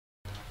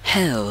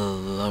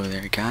Hello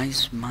there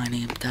guys, my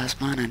name's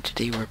Dasman and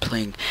today we're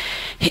playing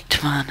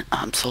Hitman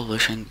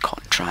Absolution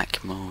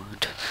contract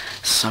mode.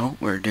 So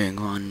we're doing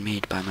one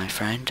made by my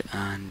friend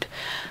and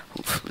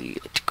hopefully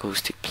it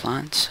goes to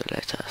plan, so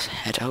let us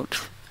head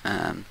out.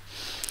 Oh,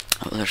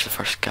 there's the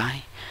first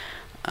guy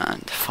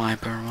and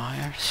fiber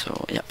wire,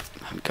 so yep,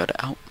 I've got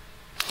it out.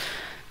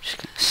 Just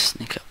gonna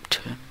sneak up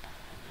to him.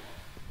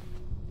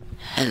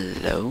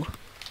 Hello.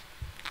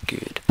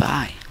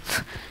 Goodbye.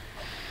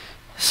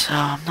 So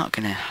I'm not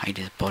gonna hide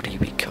his body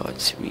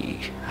because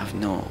we have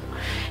no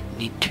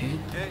need to.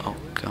 Oh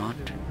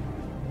god.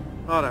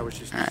 Thought I was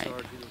just a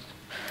sergeant.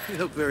 He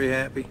looked very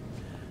happy.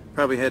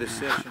 Probably had a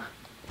session.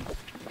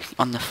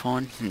 On the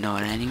phone?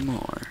 Not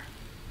anymore.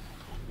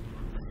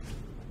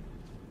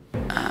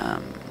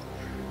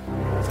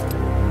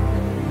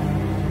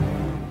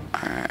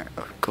 Alright,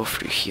 I'll go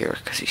through here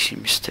because he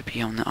seems to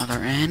be on the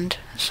other end.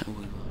 So we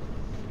will.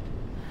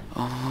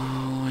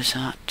 Oh, is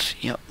that?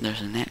 Yep, there's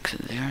an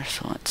exit there,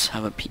 so let's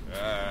have a peek.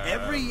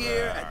 Every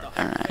year at the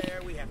fair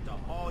we have to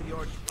haul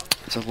your...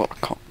 There's a lot of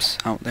cops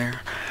out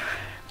there.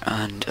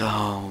 And,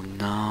 oh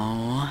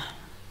no.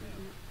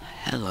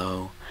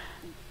 Hello.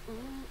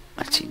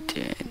 What's he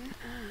doing?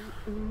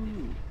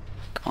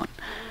 Come on.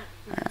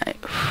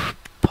 Alright,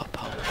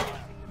 pop up.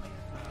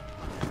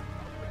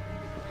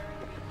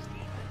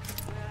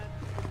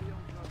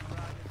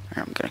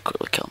 I'm gonna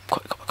quickly kill him.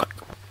 Quick.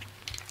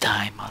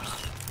 Die, mother.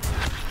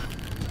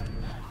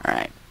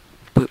 Alright,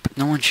 boop,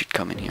 no one should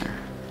come in here,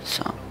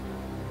 so,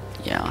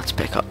 yeah, let's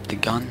pick up the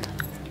gun.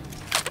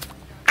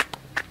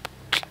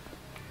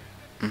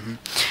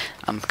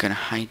 I'm gonna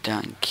hide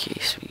that in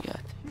case we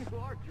get...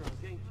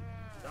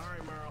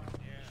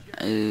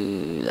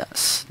 Ooh,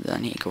 I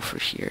need to go for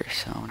here,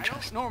 so I'll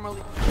just...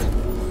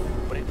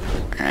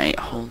 Alright,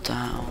 hold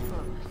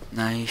down.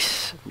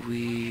 Nice,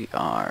 we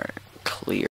are clear.